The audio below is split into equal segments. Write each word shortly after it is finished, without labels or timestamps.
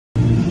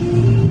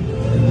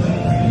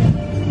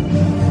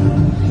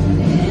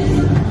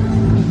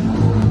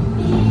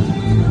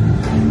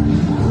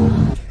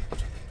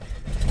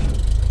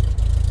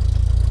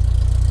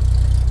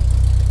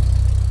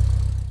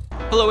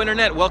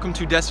internet, welcome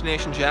to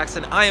Destination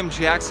Jackson. I am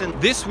Jackson.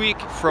 This week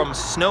from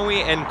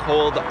snowy and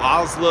cold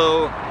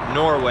Oslo,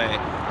 Norway.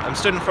 I'm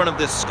stood in front of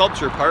this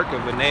sculpture park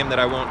of a name that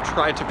I won't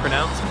try to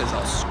pronounce because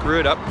I'll screw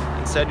it up.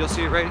 Instead, you'll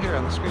see it right here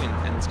on the screen,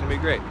 and it's gonna be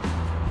great.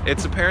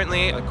 It's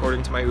apparently,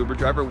 according to my Uber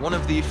driver, one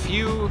of the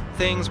few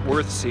things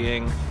worth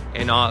seeing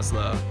in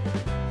Oslo.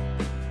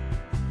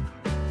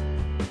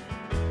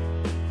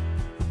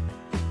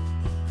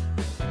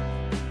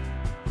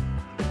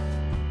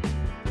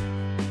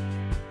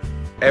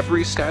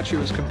 Every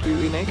statue is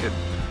completely naked.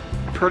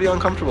 Pretty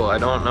uncomfortable. I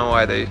don't know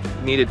why they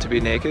needed to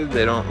be naked.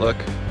 They don't look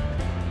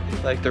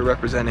like they're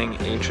representing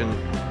ancient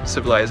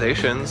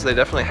civilizations. They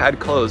definitely had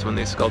clothes when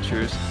these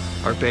sculptures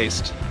are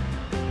based.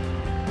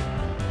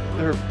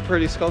 They're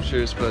pretty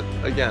sculptures, but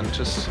again,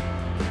 just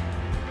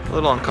a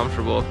little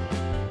uncomfortable.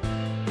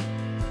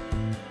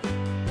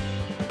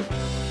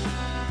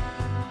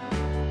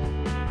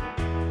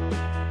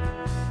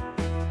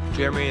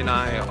 Jeremy and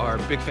I are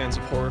big fans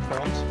of horror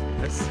films.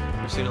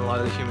 We've seen a lot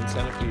of the Human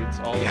Centipedes,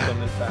 all of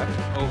them in fact.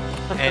 Oh,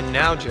 and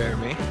now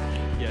Jeremy,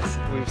 yes,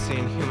 we've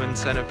seen Human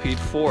Centipede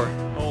 4.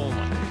 Oh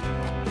my.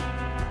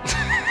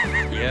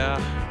 Yeah.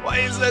 Why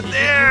is that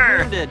there? You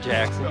ruined it,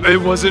 Jackson. It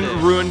wasn't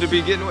ruined to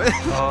begin with.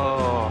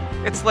 Oh.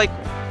 It's like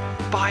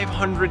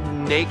 500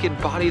 naked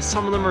bodies.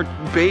 Some of them are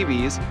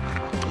babies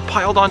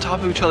piled on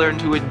top of each other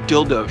into a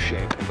dildo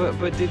shape.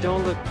 But they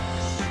don't look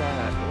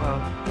sad.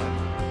 Well.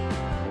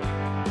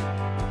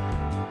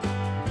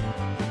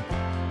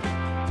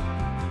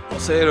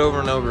 I'll say it over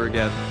and over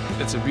again.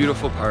 It's a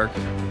beautiful park.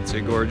 It's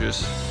a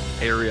gorgeous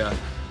area.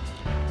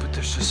 But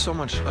there's just so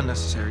much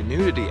unnecessary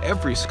nudity.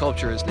 Every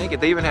sculpture is naked.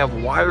 They even have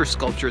wire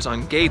sculptures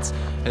on gates,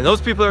 and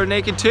those people are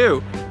naked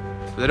too.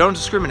 But they don't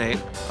discriminate.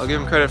 I'll give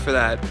them credit for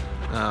that.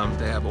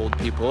 They have old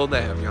people,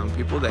 they have young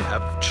people, they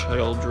have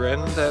children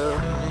that are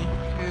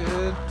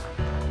naked.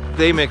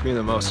 They make me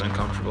the most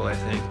uncomfortable, I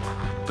think.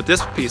 But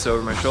this piece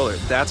over my shoulder,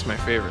 that's my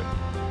favorite.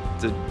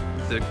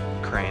 The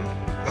crane.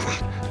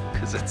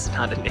 Because it's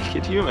not a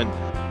naked human.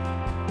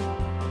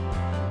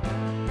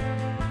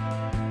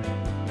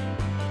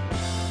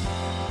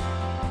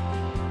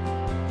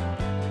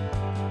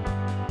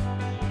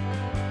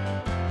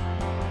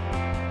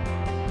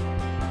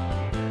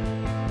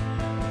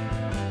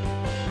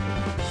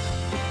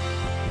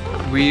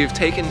 We've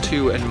taken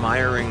to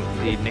admiring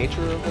the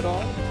nature of it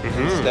all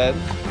instead.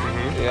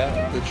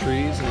 Yeah, the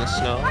trees and the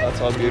snow,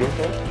 that's all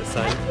beautiful. The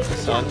sun. The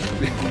sun.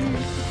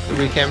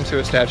 We came to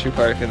a statue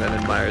park and then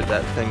admired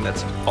that thing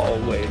that's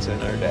always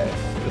in our day,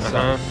 the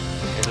sun.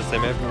 It's the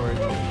same everywhere.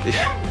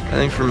 Yeah. I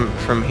think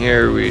from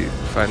here we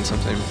find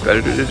something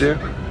better to do.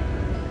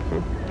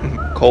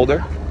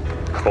 Colder.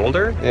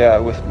 Colder? Yeah,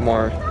 with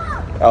more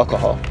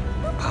alcohol.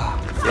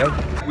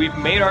 Yep. We've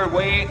made our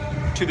way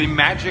to the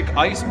Magic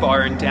Ice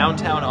Bar in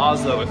downtown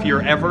Oslo. If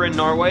you're ever in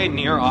Norway,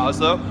 near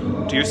Oslo,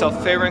 do yourself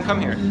a favor and come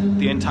here.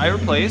 The entire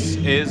place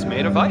is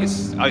made of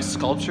ice. Ice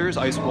sculptures,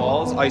 ice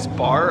walls, ice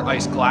bar,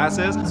 ice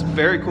glasses. It's a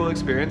very cool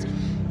experience.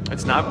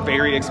 It's not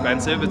very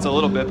expensive. It's a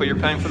little bit, but you're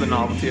paying for the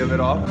novelty of it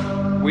all.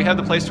 We have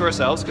the place to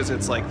ourselves because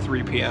it's like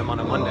 3 p.m. on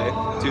a Monday,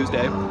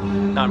 Tuesday.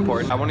 Not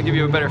important. I want to give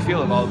you a better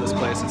feel of all of this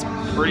place. It's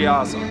pretty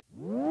awesome.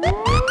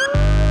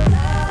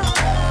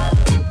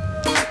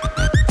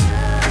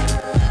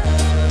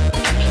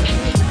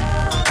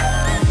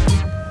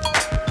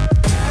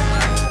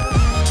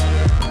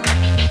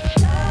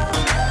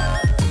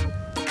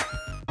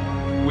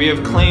 We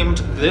have claimed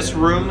this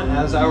room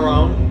as our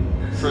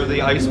own for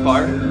the ice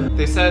bar.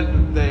 They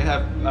said they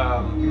have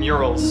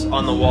murals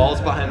on the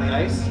walls behind the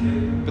ice,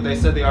 but they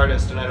said the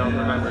artist and I don't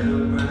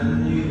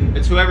remember.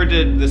 It's whoever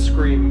did the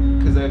Scream,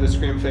 because they have the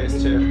Scream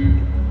face too.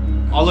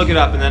 I'll look it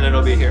up and then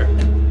it'll be here.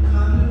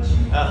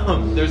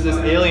 There's this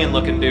alien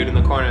looking dude in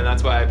the corner and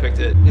that's why I picked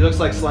it. He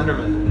looks like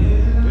Slenderman.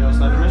 Do you know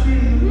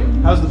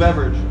Slenderman? How's the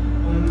beverage?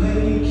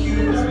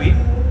 Sweet?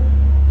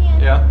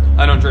 Yeah,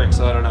 I don't drink,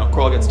 so I don't know.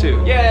 Coral gets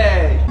 2.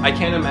 Yay! I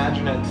can't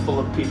imagine it full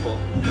of people.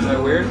 Is that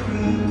weird?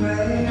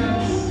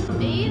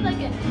 Maybe like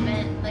an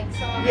event, like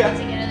someone Yeah. gets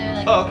together there.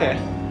 Like, Oh, okay.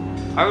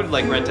 I would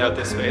like rent out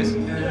this space. Do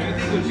you think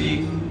it would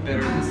be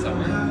better in the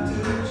summer?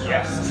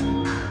 Yes.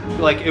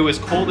 Like it was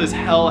cold as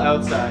hell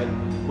outside.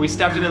 We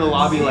stepped into the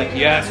lobby like,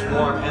 yes,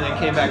 warm, and then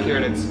came back here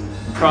and it's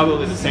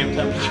probably the same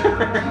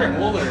temperature.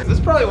 Older. This is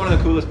probably one of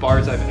the coolest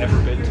bars I've ever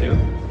been to.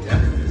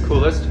 Yeah.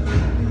 Coolest.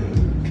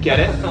 Get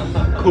it?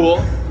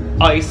 Cool.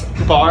 Ice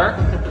bar.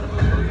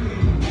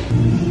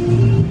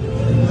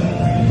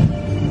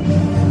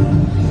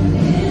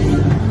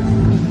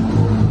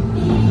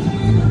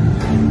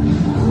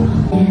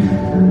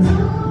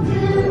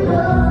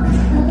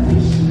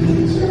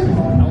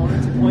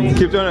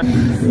 Keep doing it.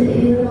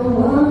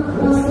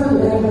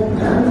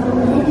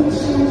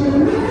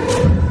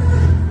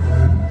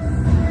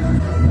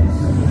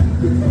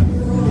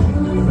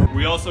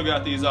 We also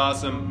got these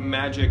awesome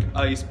Magic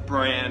Ice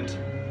brand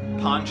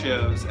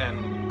ponchos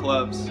and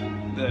gloves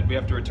that we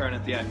have to return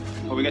at the end.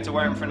 But we get to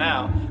wear them for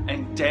now,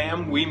 and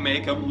damn, we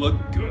make them look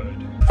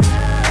good.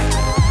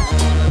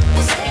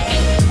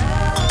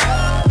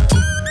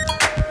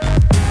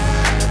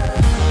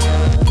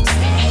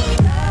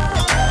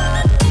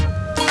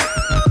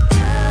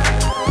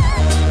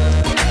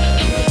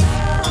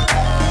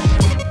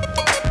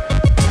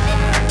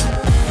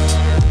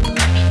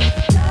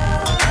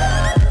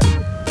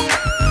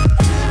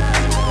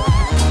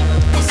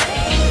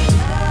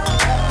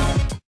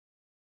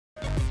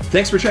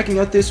 Thanks for checking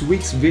out this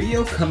week's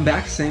video. Come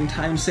back same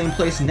time, same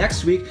place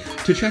next week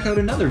to check out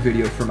another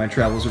video for my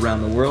travels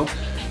around the world.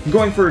 I'm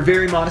going for a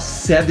very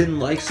modest 7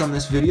 likes on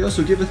this video,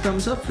 so give a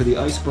thumbs up for the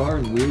ice bar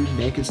and weird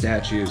naked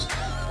statues.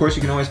 Of course,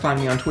 you can always find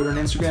me on Twitter and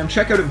Instagram.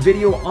 Check out a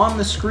video on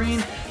the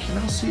screen, and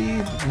I'll see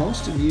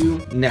most of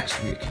you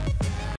next week.